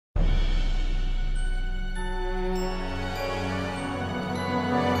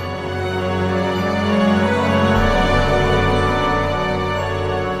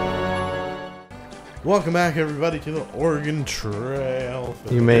Welcome back, everybody, to the Oregon Trail.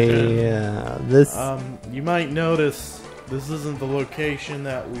 You may, You might notice this isn't the location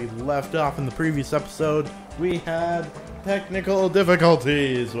that we left off in the previous episode. We had technical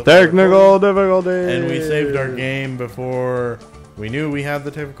difficulties. And we saved our game before we knew we had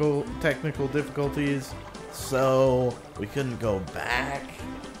the technical difficulties. So we couldn't go back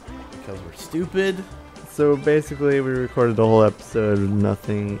because we're stupid. So basically, we recorded the whole episode with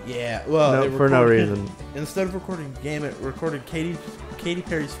nothing. Yeah, well, for no reason. Instead of recording the game, it recorded Katy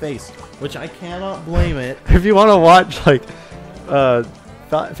Perry's face, which I cannot blame it. If you want to watch like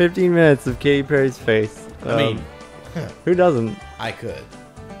 15 minutes of Katy Perry's face, I mean, who doesn't? I could,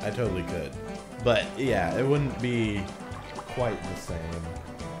 I totally could, but yeah, it wouldn't be quite the same.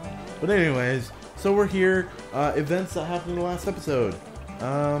 But anyways, so we're here. Events that happened in the last episode.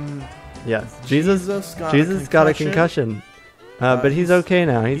 Yes, Jesus got a concussion, but he's okay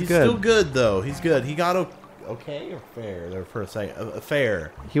now. He's good. Still good though. He's good. He got okay or fair there for a second.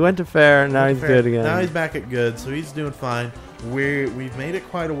 Fair. He went to fair. Now he's good again. Now he's back at good, so he's doing fine. We've made it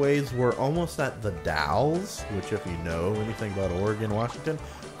quite a ways. We're almost at the Dalles, which, if you know anything about Oregon, Washington,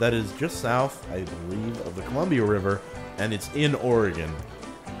 that is just south, I believe, of the Columbia River, and it's in Oregon.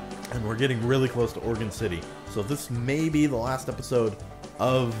 And we're getting really close to Oregon City. So this may be the last episode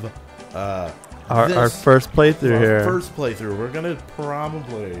of our first playthrough here. First playthrough. We're gonna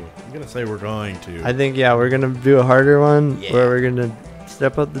I'm gonna say we're going to. I think we're gonna do a harder one where we're gonna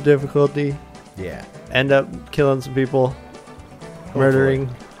step up the difficulty. Yeah. End up killing some people, murdering.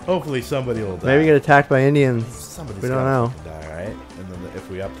 Hopefully somebody will die. Maybe get attacked by Indians. Somebody's we don't know. Die, right? And then if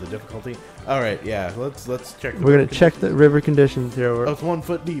we up the difficulty. All right. Yeah. Let's check. We're gonna check the river conditions here. It's 1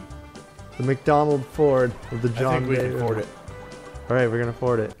 foot deep. The McDonald Ford of the John. I think we can ford it. All right, we're gonna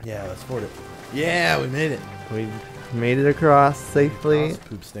ford it. Yeah, let's ford it. Yeah, we made it. We made it across safely.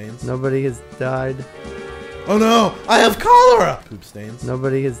 Poop stains. Nobody has died. Oh no! I have cholera! Poop stains.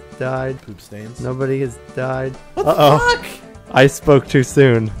 Nobody has died. Poop stains. Nobody has died. What the fuck? I spoke too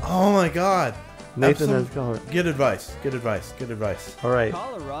soon. Oh my god. Nathan has cholera. Good advice. Good advice. Good advice. All right.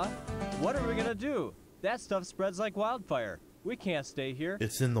 Cholera? What are we gonna do? That stuff spreads like wildfire. We can't stay here.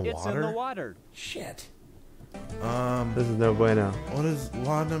 It's in the water? It's in the water. Shit. This is no bueno. What is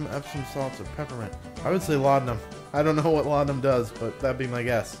laudanum, Epsom salts, or peppermint? I would say laudanum. I don't know what laudanum does, but that'd be my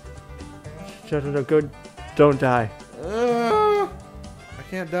guess. Shut it up. Go. Don't die. I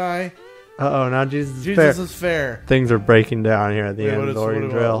can't die. Uh-oh, now Jesus is fair. Things are breaking down here at the end of the Oregon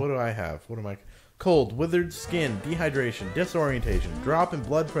Trail. What do I have? What am I? Cold, withered skin, dehydration, disorientation, drop in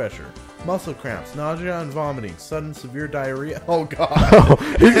blood pressure, muscle cramps, nausea and vomiting, sudden severe diarrhea. Oh god. Oh,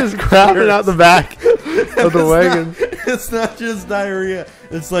 he's just crapping out the back of the wagon. It's not just diarrhea.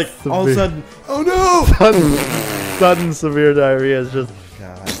 It's like all of a sudden, oh no! Sudden severe diarrhea is just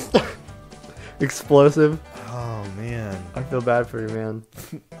explosive. Oh man. I feel bad for you, man.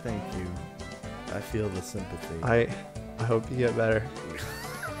 Thank you. I feel the sympathy. I hope you get better.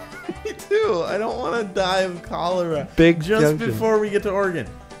 Me too. I don't want to die of cholera. Just junction. Before we get to Oregon.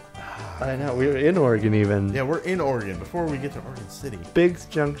 I know. We're in Oregon even. Yeah, we're in Oregon before we get to Oregon City. Biggs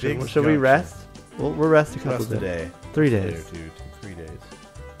Junction. Should we rest? We'll rest a couple days. Day. 3 days. 3 days.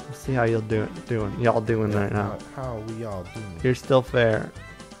 We'll see how you're doing right now. How we all doing? You're still fair.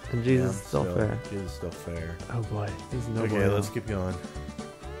 And Jesus is still fair. Jesus is still fair. Oh boy. This is no Okay, let's keep going.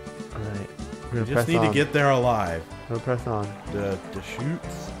 Alright. We just need to get there alive. We're gonna press on. The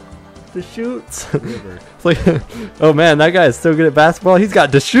shoots. The shoots. River. It's like, oh man, that guy is so good at basketball. He's got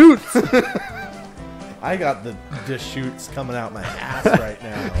the shoots. I got the shoots coming out my ass right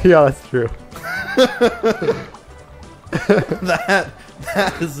now. Yeah, that's true. that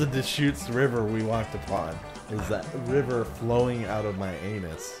is the Deschutes River we walked upon. Is that river flowing out of my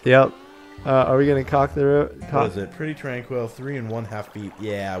anus? Yep. Are we gonna cock the road? What is it? Pretty tranquil. 3 1/2 feet.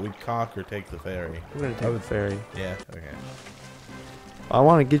 Yeah, we'd cock or take the ferry. We're gonna take the ferry. Yeah. Okay. I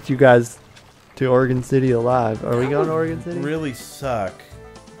want to get you guys to Oregon City alive. Are we going to Oregon City? Really suck.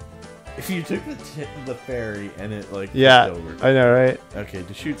 If you took the ferry and it like over. I know, right? Okay,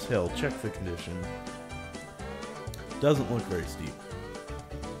 Deschutes Hill. Check the condition. Doesn't look very steep.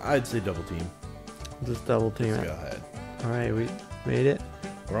 I'd say double team. Just double team it. Go ahead. All right, we made it.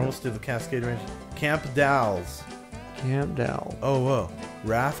 We're almost to the Cascade Range. Camp Dalles. Camp Dalles. Oh, whoa.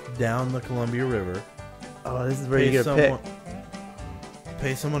 Raft down the Columbia River. Oh, this is where you get a pick.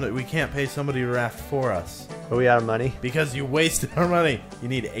 Pay someone. We can't pay somebody to raft for us. Are we out of money? Because you wasted our money. You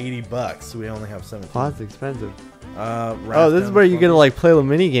need $80. So we only have 17. Oh, that's expensive. Oh, this is where you get to like play the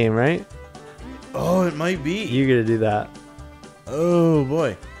mini game, right? Oh, it might be. You get to do that. Oh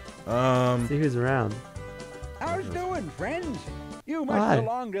boy. See who's around. How's doing, friends? You must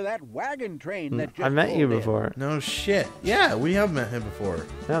belong to that wagon train that just I met you pulled in. before. No shit. Yeah, we have met him before.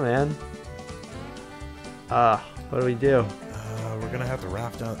 Yeah, man. What do we do? We're gonna have to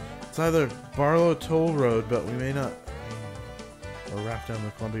raft down. It's either Barlow Toll Road, but we may not. Or raft down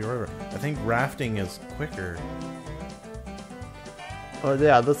the Columbia River. I think rafting is quicker. Oh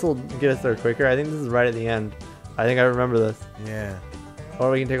yeah, this will get us there quicker. I think this is right at the end. I think I remember this. Yeah.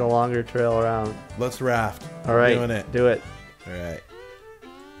 Or we can take a longer trail around. Let's raft. All right, Doing it. do it. All right.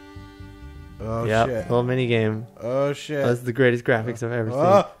 Oh Yep, shit. little mini game. Oh shit. That's the greatest graphics I've ever seen.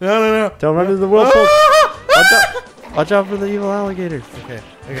 Oh, no. Don't run into the whirlpool. Ah! Watch out! Watch out for the evil alligators. Okay.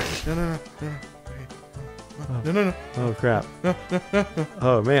 No. Okay. No. Oh crap.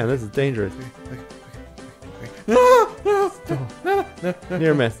 Oh man, this is dangerous. No.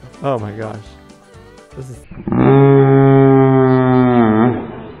 Near miss. Oh my gosh. This is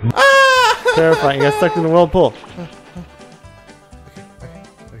terrifying. You got stuck in the whirlpool. Okay.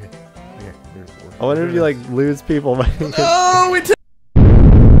 I wonder if you like lose people. Oh, we tipped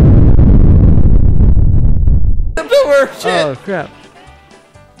over. Shit. Oh crap.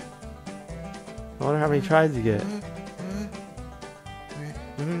 I wonder how many tries you get.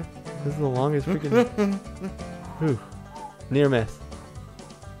 This is the longest freaking. Whew. Near miss.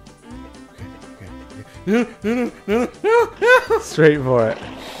 Straight for it.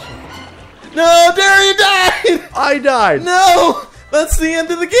 No, Darian died. I died. No, that's the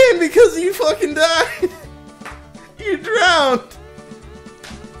end of the game because you fucking died. You drowned.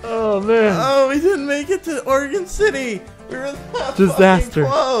 Oh man. Oh, we didn't make it to Oregon City. We were that Disaster.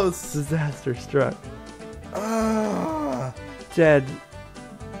 fucking close. Disaster struck. Ah. Jed,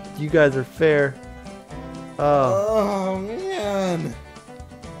 you guys are fair. Oh, Oh man.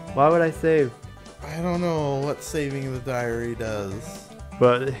 why would I save? I don't know what saving the diary does.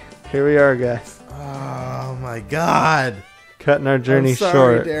 But here we are, guys. Oh my god. Cutting our journey I'm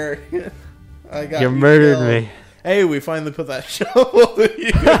sorry, short. Darian. I got You murdered killed. me. Hey, we finally put that shovel to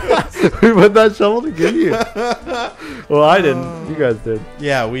use. We put that shovel to give you. Well, I didn't. You guys did.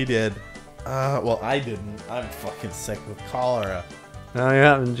 Yeah, we did. Well, I didn't. I'm fucking sick with cholera. Oh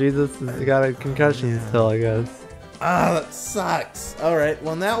yeah, and Jesus has got a concussion still, I guess. That sucks. All right,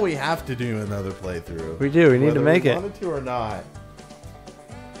 well now we have to do another playthrough. We do. We need to whether make we it. wanted to or not.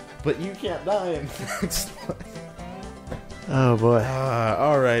 But you can't die in the next one. Oh boy.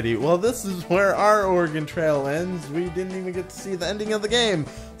 Alrighty, well this is where our Oregon Trail ends. We didn't even get to see the ending of the game.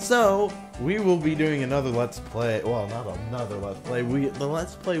 So, we will be doing another Let's Play. Well, not another Let's Play. The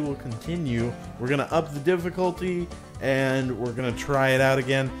Let's Play will continue. We're going to up the difficulty, and we're going to try it out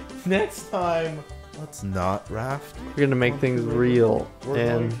again. Next time, let's not raft. We're gonna make things real. We're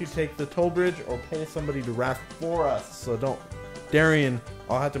And going to take the toll bridge or pay somebody to raft for us. So don't... Darian,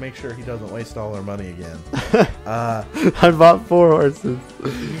 I'll have to make sure he doesn't waste all our money again. I bought 4 horses.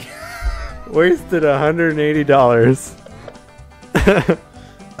 Wasted $180.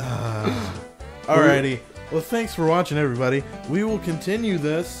 Alrighty. Well, thanks for watching, everybody. We will continue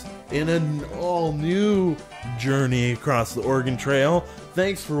this in an all-new journey across the Oregon Trail.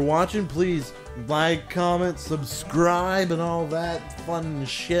 Thanks for watching. Please like, comment, subscribe, and all that fun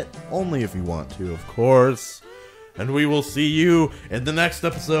shit. Only if you want to, of course. And we will see you in the next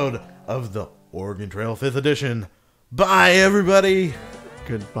episode of the Oregon Trail 5th Edition. Bye, everybody.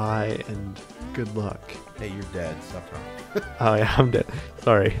 Goodbye and good luck. Hey, you're dead. Stop talking. Oh yeah, I'm dead.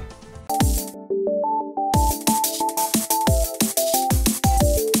 Sorry.